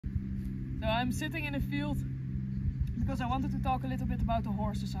So I'm sitting in a field because I wanted to talk a little bit about the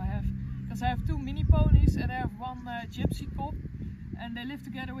horses I have. Because I have 2 mini ponies and I have 1 gypsy cob, and they live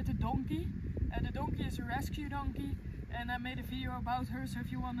together with a donkey. The donkey is a rescue donkey, and I made a video about her, so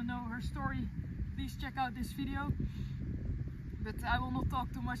if you want to know her story, please check out this video. But I will not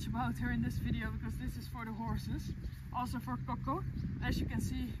talk too much about her in this video because this is for the horses. Also for Coco. As you can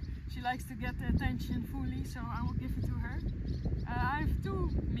see, she likes to get the attention fully, so I will give it to her. I have 2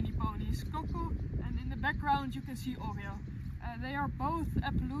 mini ponies, Coco, and in the background you can see Oreo. They are both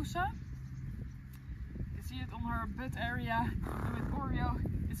Appaloosa. You can see it on her butt area with Oreo.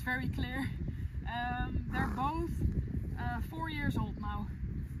 It's very clear. They're both 4 years old now.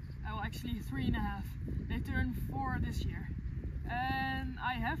 Well, actually 3.5. They turned 4 this year. And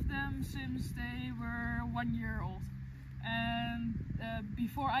I have them since they were 1 year old. And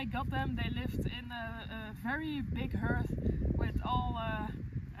before I got them, they lived in a very big herd with all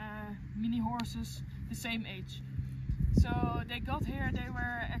mini horses the same age. So they got here, they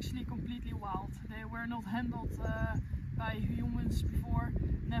were actually completely wild. They were not handled by humans before,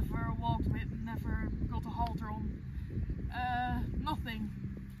 never walked with, never got a halter on, nothing.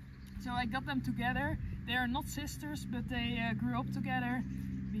 So I got them together. They are not sisters, but they grew up together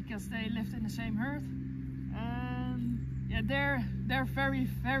because they lived in the same herd. Yeah, they're very,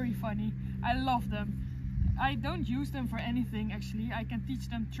 very funny. I love them. I don't use them for anything actually. I can teach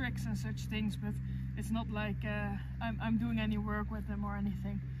them tricks and such things, but it's not like I'm doing any work with them or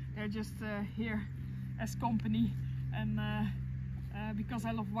anything. They're just here as company, and because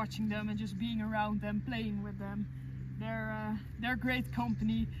I love watching them and just being around them, playing with them. They're great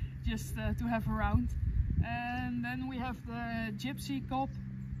company just to have around. And then we have the gypsy cob,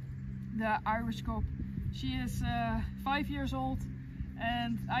 the Irish cob. She is 5 years old,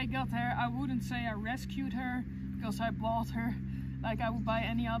 and I got her. I wouldn't say I rescued her because I bought her like I would buy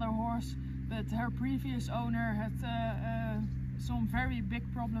any other horse, but her previous owner had some very big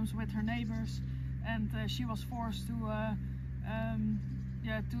problems with her neighbors, and she was forced to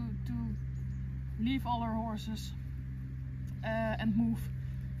leave all her horses and move.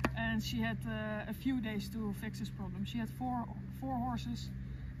 And she had a few days to fix this problem. She had four horses,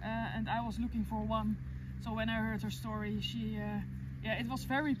 and I was looking for 1. So when I heard her story, it was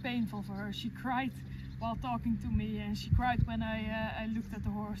very painful for her. She cried while talking to me, and she cried when I looked at the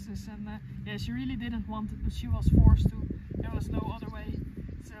horses. And yeah, she really didn't want it, but she was forced to. There was no other way.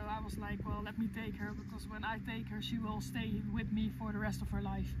 So I was like, well, let me take her, because when I take her, she will stay with me for the rest of her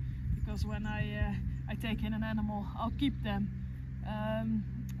life. Because when I take in an animal, I'll keep them.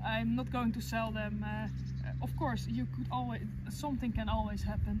 I'm not going to sell them. Of course, you could always, something can always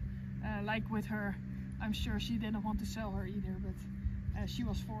happen. Like with her, I'm sure she didn't want to sell her either, but she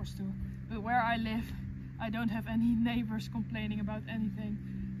was forced to. But where I live, I don't have any neighbors complaining about anything.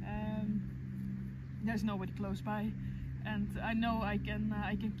 There's nobody close by, and I know I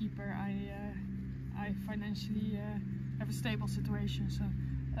can keep her. I financially have a stable situation, so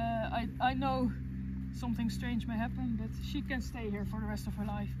I know something strange may happen, but she can stay here for the rest of her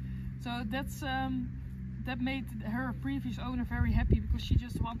life. So that's that made her previous owner very happy, because she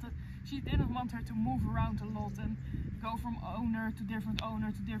didn't want her to move around a lot and go from owner to different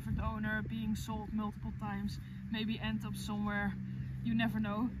owner, being sold multiple times, maybe end up somewhere, you never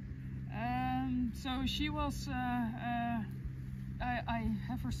know. So she was, I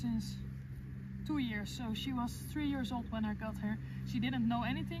have her since 2 years, so she was 3 years old when I got her. She didn't know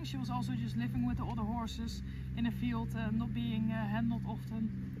anything. She was also just living with the other horses in a field, not being handled often.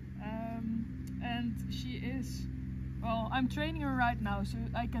 And she is, well, I'm training her right now, so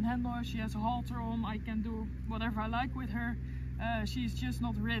I can handle her. She has a halter on, I can do whatever I like with her. She's just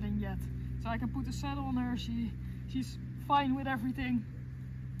not ridden yet, so I can put a saddle on her. She's fine with everything.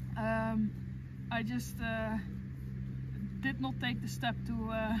 I just did not take the step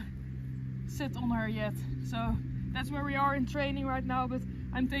to sit on her yet, so that's where we are in training right now, but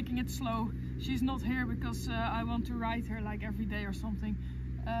I'm taking it slow. She's not here because I want to ride her like every day or something.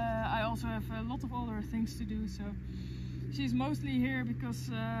 I also have a lot of other things to do, so she's mostly here because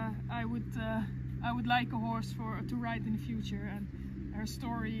I would like a horse to ride in the future, and her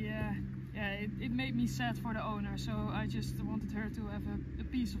story, it made me sad for the owner, so I just wanted her to have a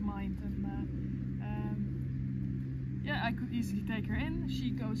peace of mind, and yeah, I could easily take her in.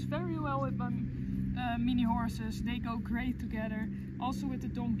 She goes very well with my mini horses. They go great together, also with the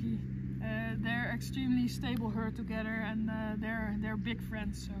donkey. They're extremely stable herd together, and they're big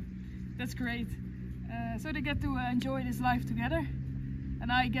friends, so that's great. So they get to enjoy this life together,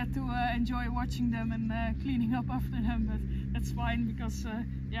 and I get to enjoy watching them and cleaning up after them, but that's fine, because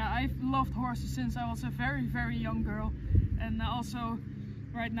yeah, I've loved horses since I was a very, very young girl, and also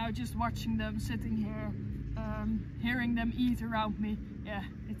right now, just watching them sitting here, hearing them eat around me. Yeah,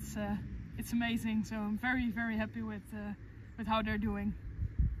 it's amazing. So I'm very happy with how they're doing.